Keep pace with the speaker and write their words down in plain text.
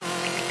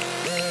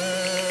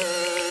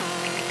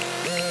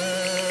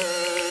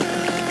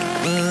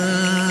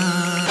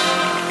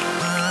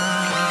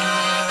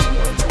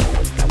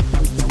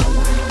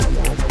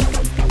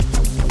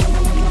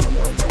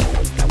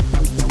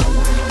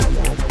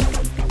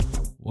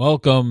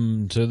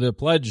Welcome to the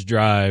Pledge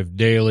Drive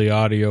daily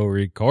audio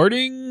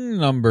recording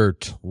number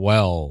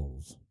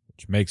 12,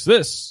 which makes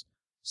this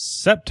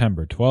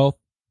September 12th,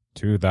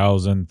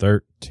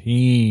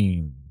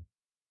 2013.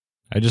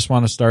 I just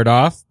want to start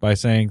off by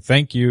saying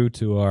thank you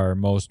to our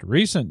most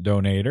recent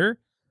donator,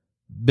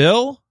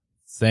 Bill.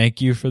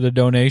 Thank you for the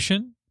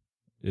donation.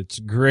 It's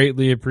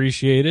greatly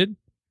appreciated.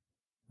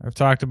 I've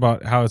talked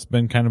about how it's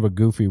been kind of a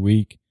goofy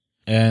week.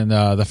 And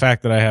the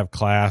fact that I have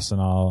class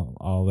and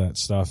all that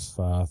stuff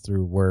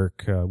through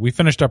work. We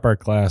finished up our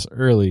class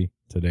early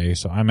today,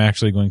 so I'm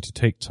actually going to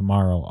take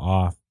tomorrow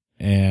off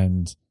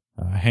and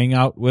hang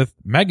out with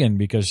Megan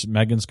because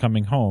Megan's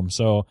coming home.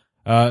 So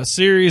a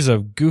series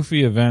of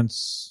goofy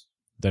events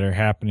that are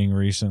happening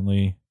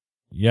recently.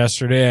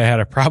 Yesterday I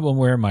had a problem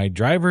where my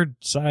driver's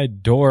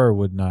side door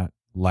would not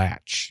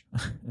latch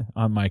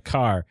on my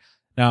car.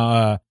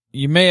 Now,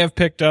 you may have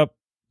picked up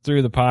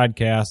through the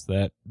podcast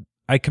that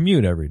I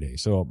commute every day.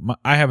 So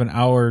I have an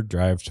hour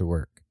drive to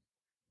work.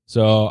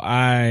 So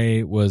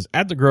I was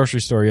at the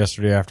grocery store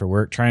yesterday after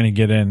work trying to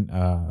get in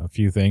a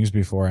few things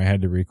before I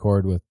had to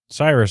record with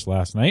Cyrus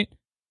last night.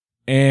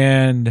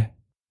 And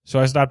so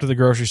I stopped at the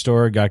grocery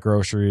store, got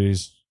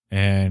groceries,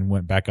 and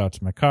went back out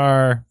to my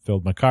car,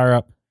 filled my car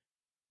up,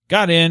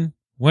 got in,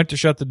 went to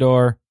shut the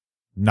door,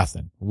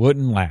 nothing,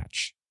 wouldn't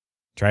latch.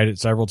 Tried it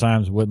several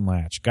times, wouldn't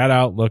latch. Got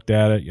out, looked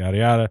at it, yada,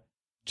 yada,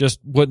 just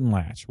wouldn't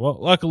latch. Well,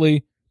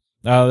 luckily,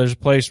 there's a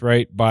place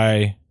right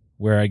by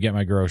where I get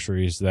my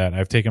groceries that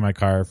I've taken my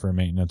car for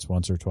maintenance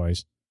once or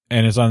twice,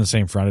 and it's on the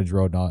same frontage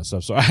road and all that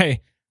stuff. So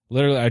I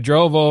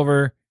drove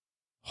over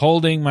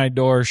holding my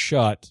door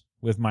shut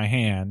with my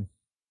hand,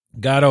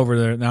 got over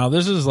there. Now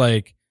this is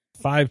like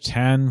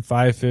 5:10,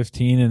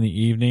 5:15 in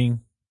the evening.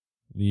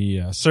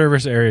 The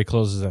service area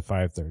closes at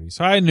 5:30.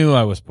 So I knew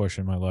I was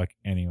pushing my luck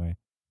anyway.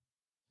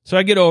 So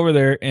I get over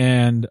there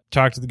and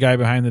talk to the guy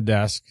behind the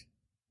desk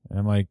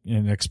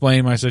and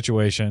explain my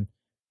situation.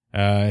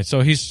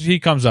 So he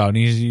comes out and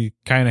he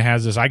kind of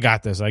has this, I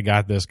got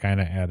this kind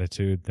of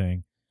attitude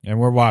thing. And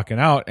we're walking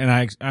out,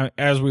 and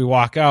as we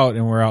walk out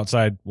and we're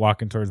outside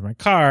walking towards my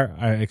car,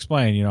 I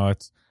explain,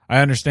 I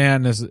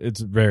understand this,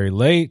 it's very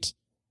late,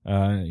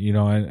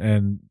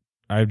 and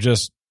I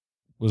just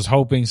was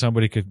hoping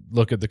somebody could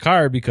look at the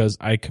car because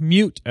I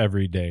commute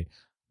every day.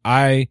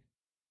 I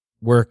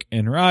work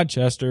in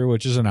Rochester,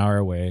 which is an hour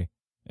away.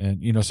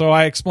 And, so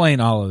I explain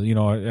all of,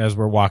 as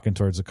we're walking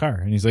towards the car,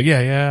 and he's like,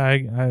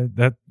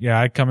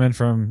 I come in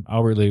from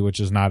Albertley,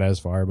 which is not as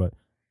far, but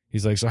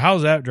he's like, so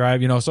how's that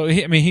drive? So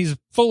he's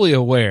fully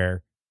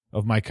aware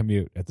of my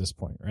commute at this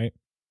point, right?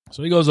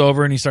 So he goes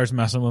over and he starts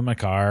messing with my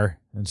car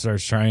and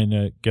starts trying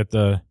to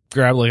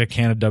grab like a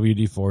can of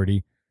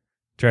WD-40,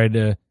 tried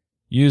to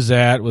use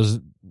that, was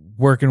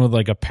working with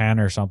like a pen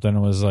or something,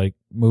 and was like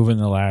moving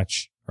the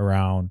latch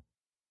around.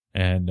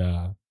 And,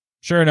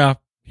 sure enough,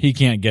 he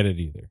can't get it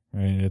either. I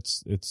mean,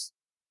 it's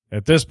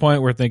at this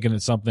point we're thinking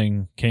that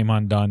something came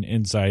undone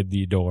inside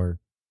the door.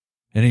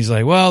 And he's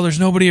like, well, there's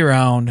nobody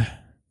around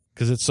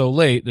because it's so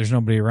late. There's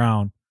nobody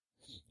around.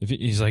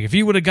 He's like, if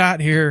he would have got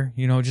here,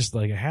 just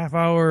like a half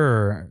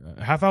hour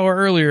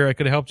earlier, I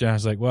could have helped you. I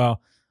was like,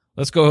 well,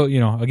 let's go,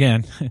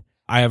 again,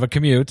 I have a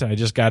commute. I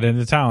just got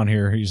into town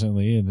here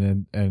recently.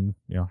 And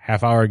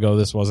half hour ago,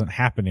 this wasn't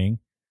happening.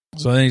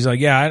 So then he's like,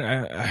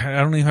 yeah,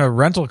 I don't even have a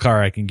rental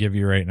car I can give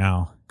you right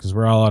now, because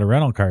we're all out of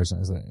rental cars. And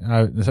I was like,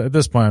 at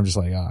this point, I'm just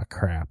like,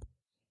 crap.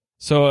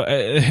 So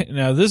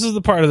now this is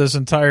the part of this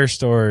entire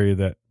story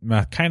that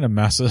kind of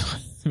messes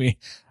with me.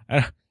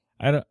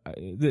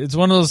 It's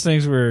one of those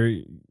things where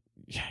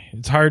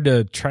it's hard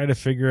to try to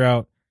figure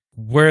out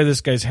where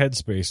this guy's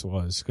headspace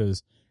was,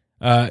 because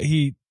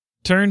he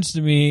turns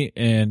to me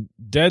and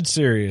dead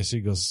serious.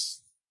 He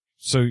goes,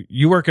 so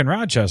you work in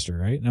Rochester,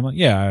 right? And I'm like,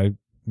 yeah,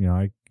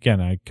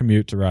 I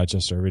commute to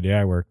Rochester every day.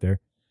 I work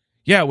there.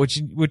 Yeah, what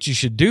you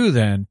should do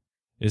then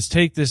is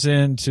take this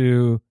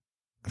into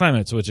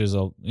Clements, which is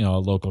a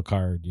local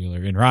car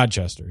dealer in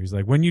Rochester. He's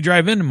like, when you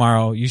drive in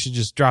tomorrow, you should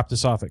just drop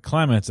this off at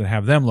Clements and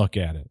have them look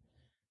at it.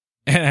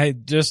 And I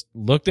just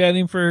looked at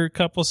him for a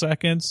couple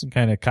seconds and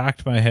kind of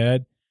cocked my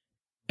head.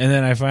 And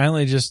then I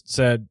finally just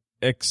said,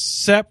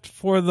 except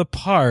for the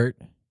part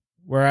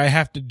where I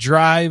have to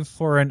drive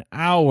for an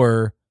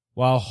hour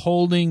while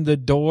holding the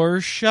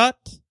door shut,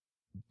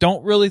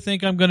 don't really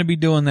think I'm going to be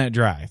doing that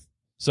drive.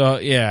 So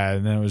yeah,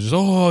 and then it was just,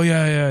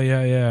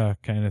 yeah,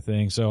 kind of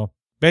thing. So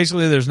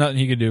basically there's nothing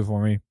he could do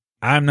for me.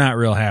 I'm not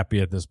real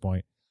happy at this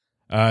point.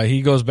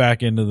 He goes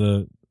back into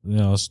the,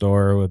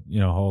 store with,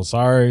 whole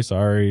sorry,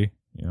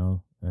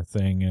 that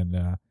thing.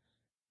 And,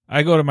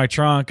 I go to my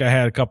trunk. I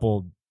had a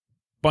couple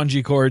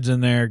bungee cords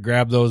in there,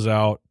 grab those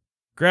out,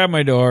 grab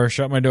my door,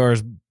 shut my door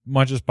as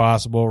much as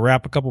possible,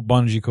 wrap a couple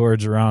bungee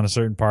cords around a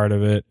certain part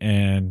of it,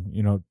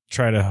 and,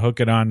 try to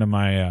hook it onto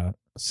my,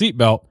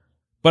 seatbelt.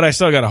 But I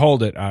still got to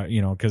hold it,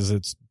 because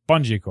it's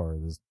bungee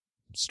cord, it's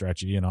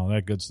stretchy,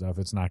 that good stuff.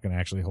 It's not going to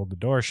actually hold the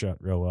door shut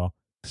real well.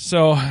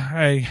 So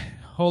I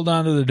hold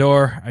on to the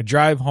door. I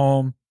drive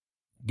home,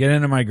 get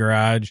into my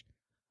garage,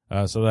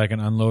 so that I can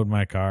unload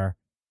my car,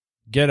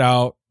 get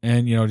out,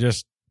 and,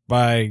 just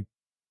by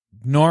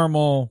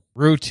normal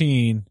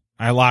routine,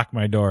 I lock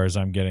my door as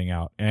I'm getting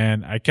out.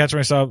 And I catch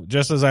myself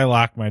just as I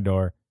lock my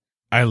door,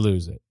 I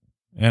lose it.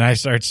 And I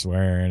start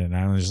swearing, and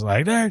I'm just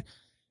like,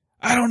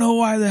 I don't know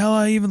why the hell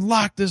I even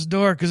locked this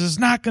door, because it's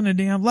not going to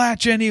damn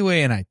latch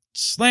anyway. And I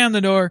slam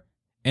the door,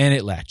 and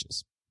it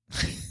latches.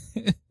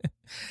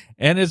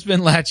 And it's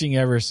been latching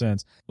ever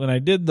since. When I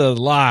did the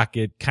lock,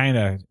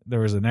 there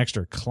was an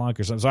extra clunk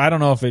or something. So I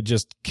don't know if it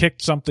just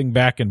kicked something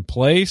back in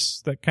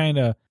place that kind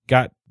of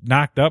got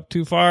knocked up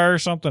too far or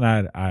something.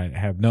 I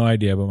have no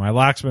idea, but my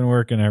lock's been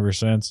working ever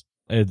since.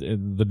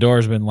 The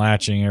door's been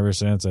latching ever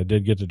since. I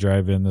did get to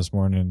drive in this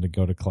morning to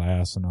go to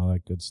class and all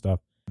that good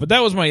stuff. But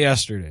that was my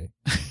yesterday.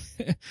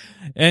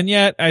 And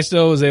yet I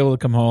still was able to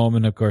come home.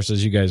 And of course,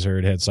 as you guys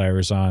heard, had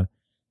Cyrus on.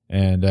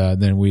 And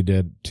then we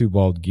did Two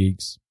Bald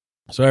Geeks.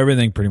 So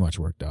everything pretty much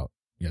worked out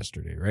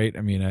yesterday, right?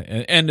 I mean, at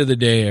the end of the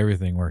day,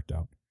 everything worked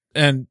out.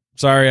 And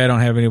sorry, I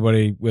don't have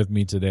anybody with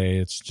me today.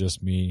 It's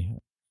just me.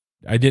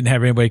 I didn't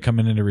have anybody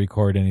coming in to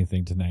record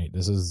anything tonight.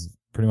 This is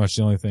pretty much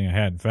the only thing I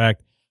had. In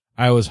fact,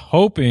 I was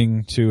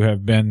hoping to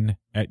have been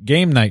at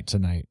game night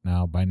tonight.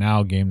 Now, by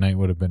now, game night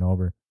would have been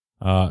over,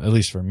 at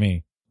least for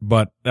me.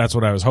 But that's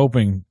what I was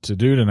hoping to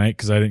do tonight,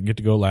 because I didn't get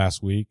to go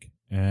last week.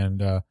 And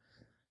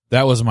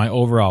that was my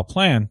overall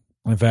plan.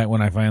 In fact,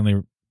 when I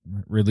finally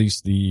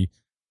released the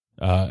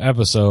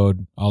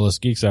episode, All Us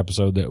Geeks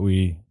episode that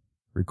we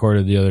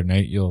recorded the other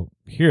night, you'll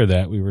hear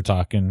that we were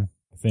talking,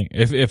 I think,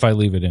 if I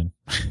leave it in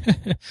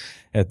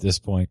at this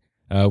point.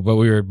 But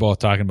we were both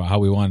talking about how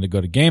we wanted to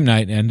go to game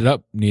night, and ended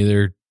up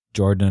neither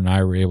Jordan and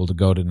I were able to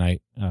go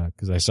tonight,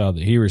 because I saw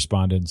that he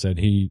responded and said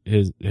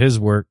his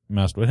work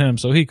messed with him,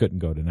 so he couldn't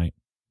go tonight.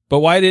 But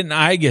why didn't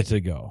I get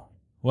to go?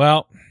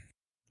 Well,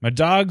 my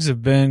dogs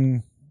have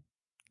been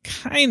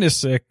kind of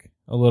sick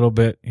a little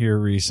bit here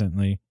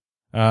recently.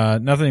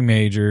 Nothing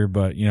major,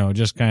 but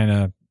just kind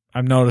of,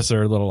 I've noticed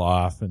they're a little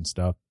off and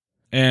stuff.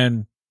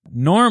 And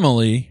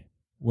normally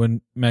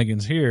when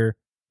Megan's here,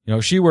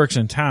 she works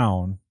in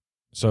town.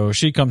 So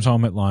she comes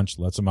home at lunch,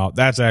 lets them out.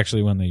 That's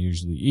actually when they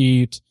usually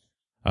eat.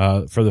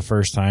 For the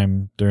first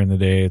time during the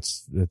day,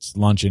 it's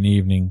lunch and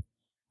evening.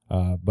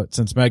 But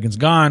since Megan's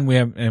gone,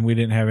 we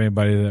didn't have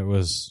anybody that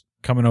was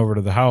coming over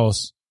to the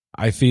house.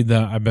 I've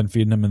been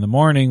feeding them in the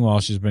morning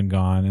while she's been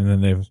gone,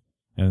 and then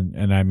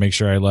and I make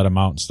sure I let them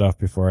out and stuff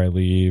before I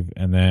leave,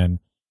 and then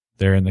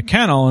they're in the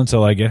kennel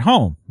until I get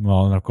home.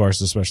 Well, and of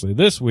course, especially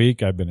this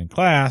week, I've been in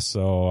class,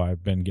 so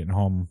I've been getting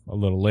home a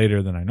little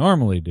later than I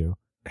normally do.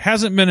 It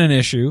hasn't been an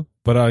issue,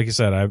 but like I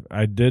said,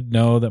 I did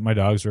know that my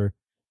dogs were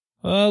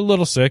a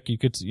little sick. You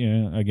could,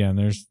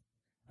 again,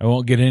 I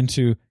won't get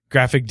into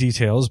graphic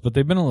details, but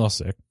they've been a little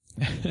sick.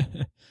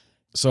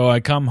 So I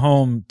come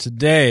home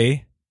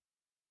today,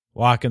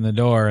 walk in the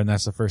door, and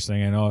that's the first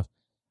thing I know.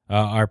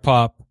 Our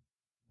pup,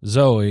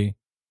 Zoe,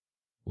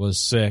 was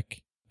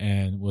sick,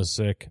 and was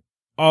sick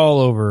all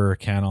over her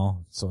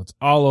kennel. So it's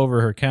all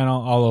over her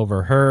kennel, all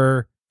over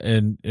her,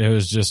 and it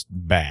was just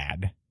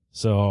bad.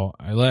 So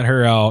I let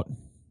her out,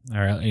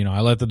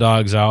 I let the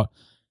dogs out,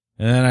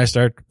 and then I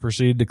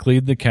proceed to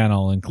clean the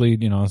kennel and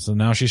clean, so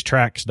now she's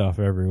track stuff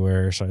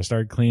everywhere. So I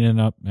started cleaning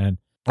up, and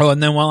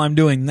then while I'm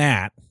doing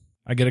that,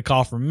 I get a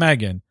call from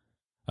Megan,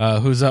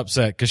 who's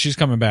upset because she's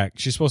coming back.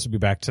 She's supposed to be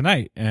back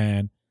tonight,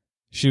 and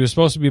she was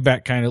supposed to be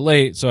back kind of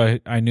late. So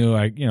I knew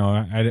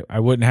I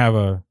wouldn't have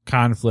a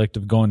conflict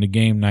of going to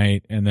game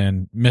night and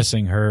then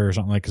missing her or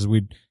something, because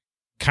we'd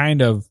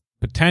kind of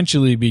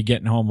potentially be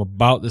getting home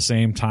about the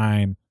same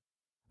time,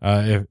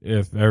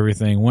 if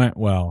everything went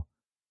well.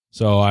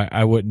 So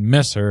I wouldn't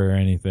miss her or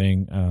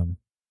anything.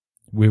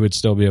 We would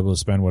still be able to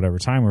spend whatever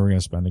time we were going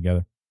to spend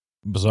together.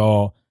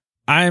 So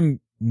I'm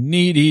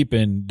knee deep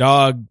in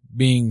dog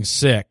being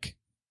sick,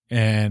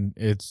 and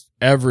it's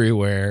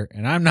everywhere.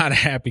 And I'm not a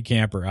happy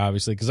camper,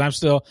 obviously, because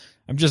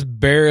I'm just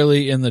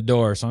barely in the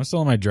door. So I'm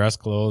still in my dress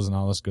clothes and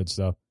all this good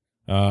stuff.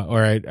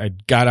 I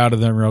got out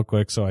of them real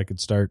quick so I could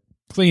start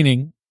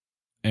cleaning.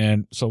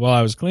 And so while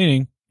I was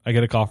cleaning, I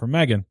get a call from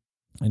Megan,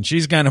 and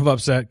she's kind of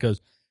upset because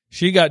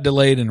she got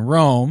delayed in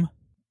Rome.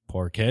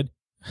 Poor kid.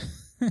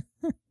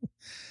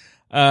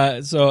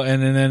 And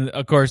then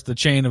of course the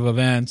chain of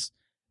events,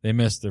 they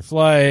missed their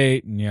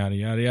flight and yada,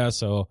 yada, yada.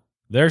 So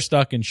they're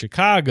stuck in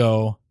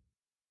Chicago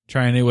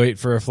trying to wait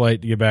for a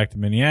flight to get back to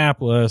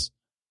Minneapolis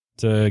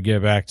to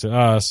get back to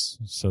us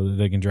so that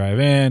they can drive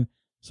in.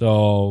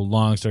 So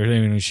long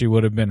story, she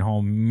would have been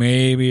home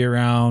maybe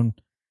around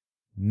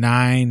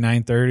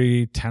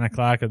 9:30, 10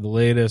 o'clock at the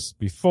latest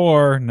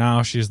before.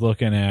 Now she's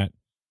looking at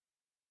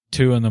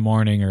 2 a.m.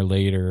 or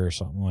later or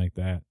something like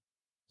that.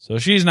 So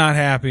she's not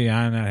happy.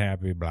 I'm not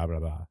happy, blah, blah,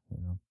 blah.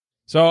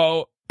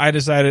 So I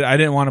decided I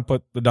didn't want to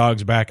put the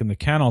dogs back in the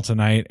kennel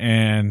tonight.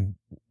 And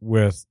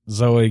with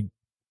Zoe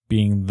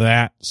being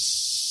that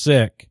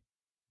sick,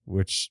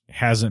 which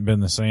hasn't been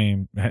the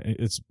same,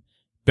 it's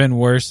been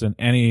worse than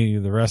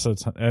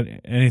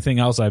anything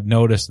else I've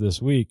noticed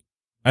this week.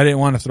 I didn't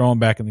want to throw them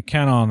back in the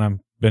kennel, and I've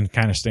been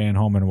kind of staying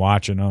home and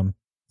watching them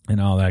and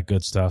all that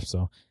good stuff.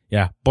 So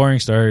yeah, boring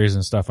stories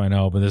and stuff, I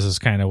know, but this is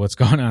kind of what's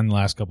going on the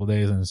last couple of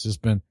days, and it's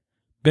just been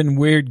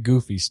weird,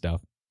 goofy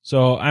stuff.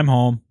 So I'm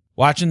home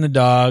watching the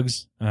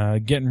dogs,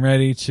 getting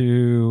ready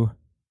to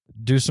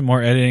do some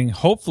more editing.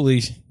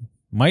 Hopefully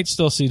might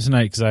still see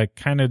tonight because I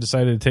kind of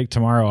decided to take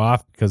tomorrow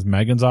off because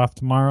Megan's off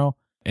tomorrow.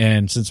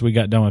 And since we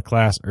got done with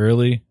class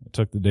early, I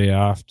took the day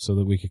off so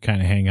that we could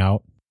kind of hang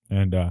out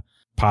and,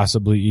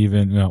 possibly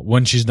even,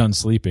 when she's done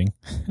sleeping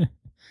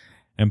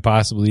and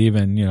possibly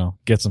even,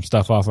 get some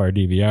stuff off our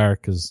DVR.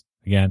 Cause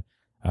again,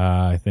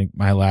 I think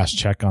my last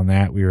check on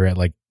that, we were at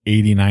like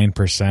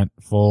 89%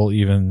 full,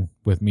 even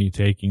with me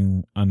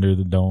taking Under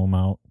the Dome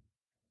out.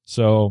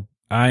 So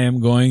I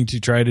am going to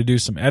try to do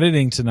some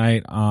editing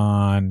tonight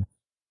on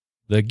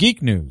the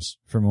Geek News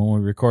from when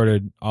we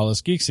recorded All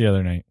Us Geeks the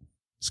other night.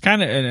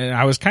 And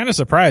I was kind of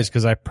surprised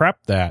because I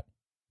prepped that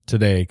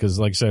today. Cause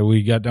like I said,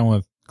 we got done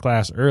with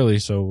class early.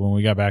 So when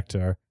we got back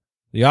to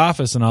the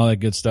office and all that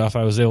good stuff,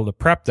 I was able to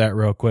prep that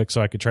real quick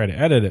so I could try to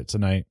edit it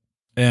tonight.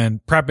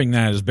 And prepping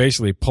that is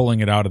basically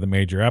pulling it out of the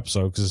major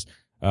episode. Cause,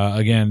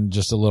 again,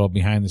 just a little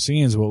behind the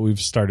scenes, what we've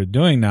started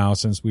doing now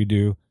since we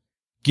do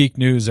Geek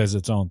News as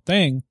its own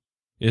thing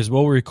is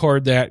we'll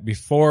record that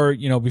before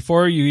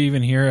you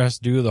even hear us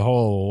do the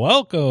whole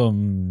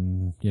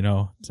welcome,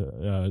 to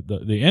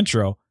the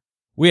intro.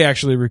 We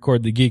actually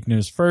record the Geek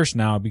News first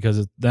now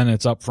because then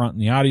it's up front in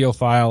the audio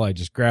file. I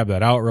just grab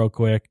that out real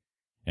quick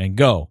and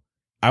go.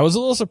 I was a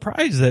little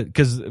surprised that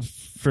because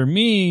for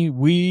me,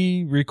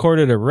 we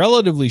recorded a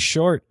relatively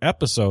short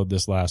episode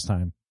this last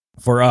time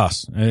for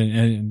us.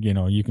 And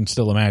you can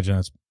still imagine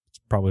it's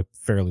probably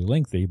fairly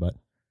lengthy, but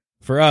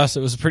for us,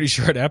 it was a pretty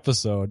short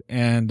episode.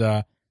 And,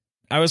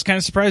 I was kind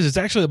of surprised. It's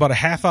actually about a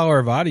half hour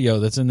of audio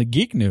that's in the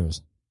Geek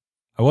News.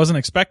 I wasn't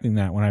expecting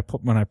that when I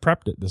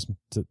prepped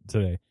it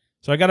today.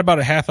 So I got about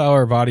a half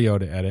hour of audio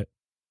to edit,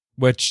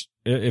 which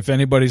if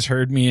anybody's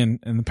heard me in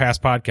the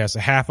past podcasts, a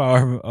half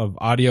hour of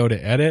audio to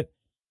edit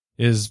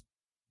is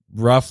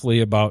roughly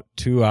about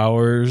 2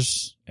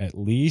 hours at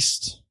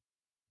least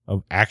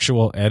of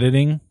actual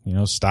editing,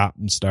 stop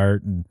and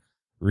start and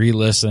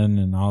re-listen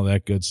and all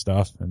that good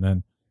stuff. And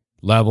then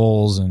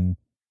levels and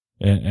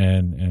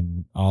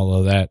all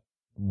of that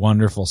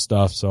wonderful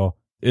stuff. So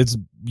it's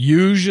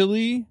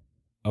usually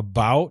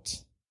about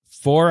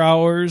 4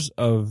 hours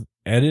of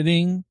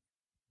editing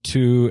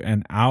to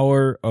an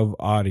hour of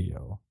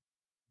audio,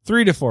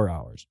 3 to 4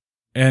 hours.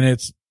 And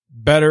it's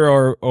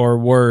better or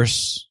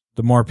worse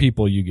the more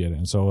people you get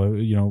in. So,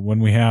 when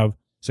we have,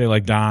 say,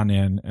 like Don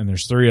in and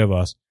there's 3 of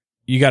us,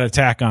 you got to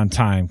tack on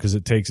time because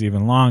it takes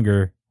even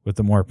longer with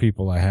the more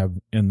people I have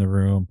in the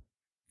room.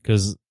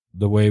 Because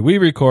the way we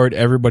record,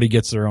 everybody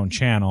gets their own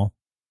channel.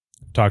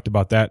 Talked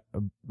about that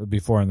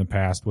before in the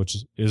past, which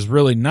is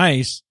really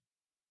nice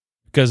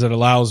because it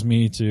allows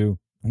me to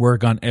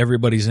work on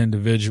everybody's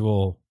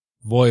individual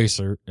voice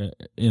or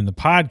in the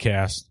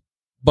podcast,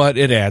 but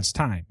it adds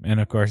time. And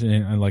of course,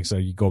 and like I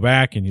said, you go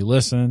back and you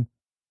listen,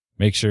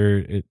 make sure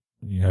it,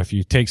 if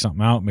you take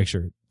something out, make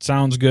sure it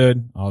sounds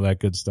good, all that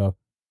good stuff.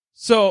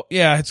 So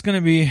yeah, it's going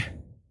to be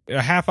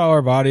a half hour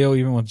of audio,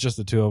 even with just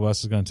the 2 of us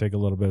is going to take a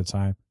little bit of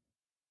time,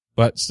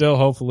 but still,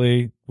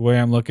 hopefully the way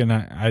I'm looking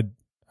at,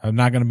 I'm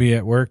not going to be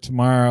at work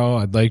tomorrow.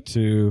 I'd like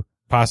to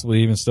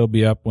possibly even still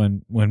be up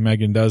when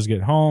Megan does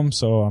get home.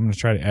 So I'm going to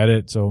try to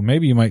edit. So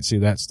maybe you might see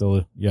that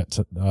still yet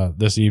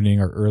this evening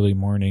or early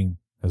morning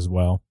as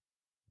well.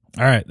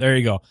 All right. There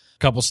you go. A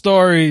couple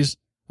stories,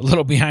 a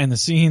little behind the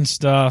scenes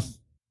stuff.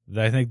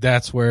 I think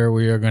that's where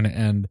we are going to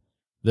end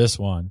this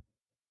one.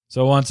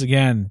 So once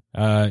again,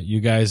 you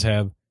guys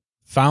have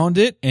found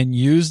it and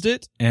used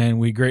it, and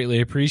we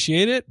greatly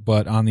appreciate it.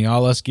 But on the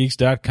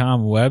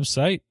allusgeeks.com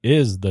website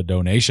is the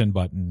donation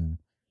button.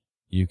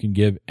 You can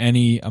give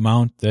any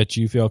amount that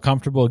you feel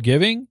comfortable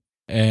giving.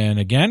 And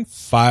again,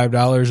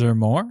 $5 or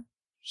more.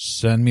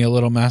 Send me a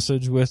little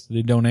message with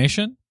the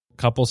donation, a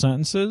couple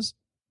sentences,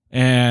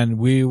 and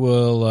we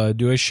will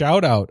do a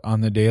shout out on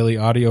the daily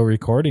audio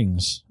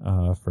recordings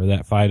for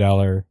that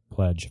 $5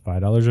 pledge.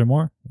 $5 or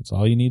more. That's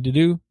all you need to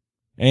do.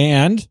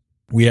 And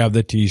we have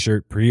the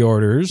t-shirt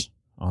pre-orders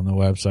on the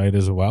website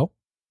as well.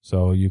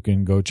 So you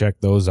can go check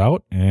those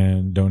out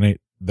and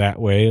donate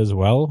that way as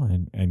well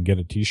and get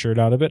a t-shirt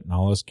out of it, an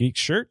All Us Geek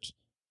shirt.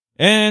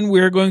 And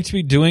we're going to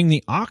be doing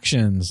the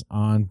auctions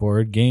on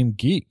Board Game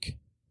Geek.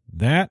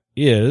 Now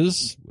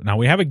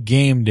we have a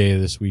game day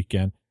this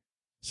weekend,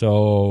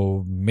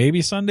 so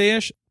maybe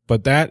Sunday-ish,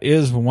 but that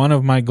is one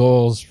of my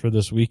goals for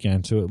this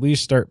weekend, to at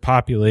least start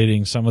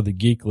populating some of the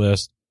geek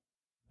list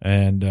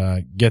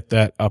and get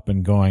that up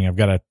and going. I've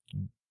got a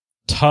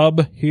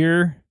tub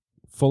here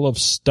full of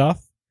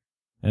stuff,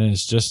 and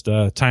it's just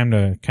time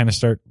to kind of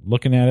start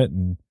looking at it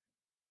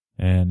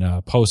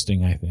and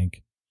posting, I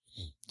think.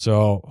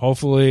 So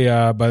hopefully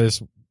by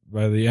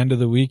the end of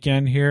the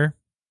weekend here.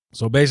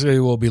 So basically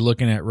we'll be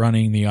looking at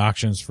running the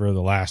auctions for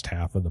the last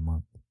half of the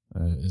month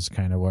is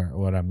kind of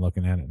what I'm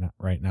looking at it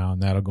right now,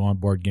 and that'll go on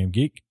Board Game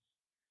Geek.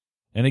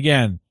 And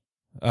again,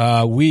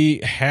 we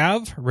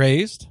have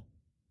raised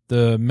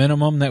the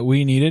minimum that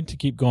we needed to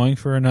keep going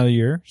for another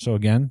year. So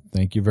again,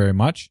 thank you very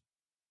much.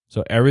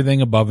 So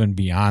everything above and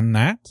beyond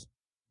that,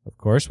 of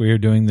course, we are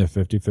doing the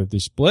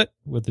 50-50 split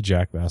with the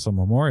Jack Vassell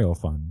Memorial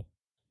Fund.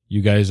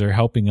 You guys are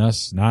helping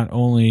us not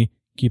only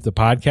keep the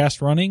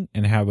podcast running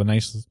and have a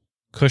nice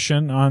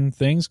cushion on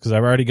things, because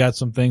I've already got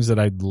some things that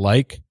I'd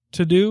like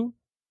to do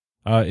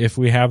if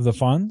we have the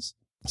funds.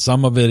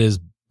 Some of it is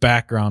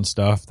background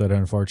stuff that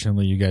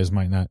unfortunately you guys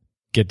might not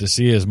get to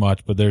see as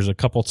much, but there's a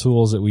couple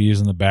tools that we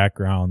use in the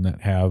background that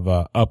have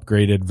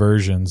upgraded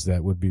versions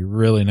that would be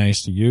really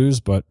nice to use,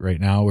 but right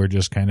now we're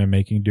just kind of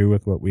making do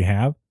with what we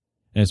have.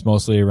 And it's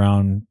mostly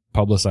around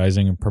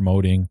publicizing and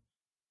promoting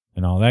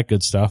and all that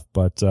good stuff.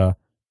 But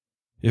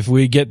if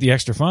we get the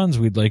extra funds,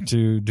 we'd like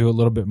to do a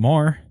little bit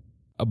more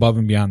above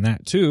and beyond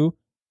that too.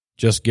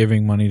 Just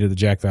giving money to the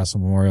Jack Vassil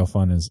Memorial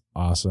Fund is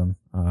awesome.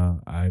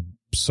 I'm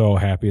so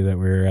happy that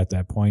we're at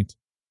that point.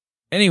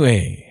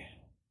 Anyway,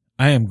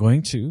 I am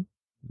going to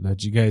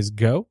let you guys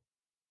go,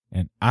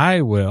 and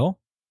I will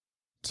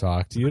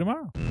talk to you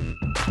tomorrow.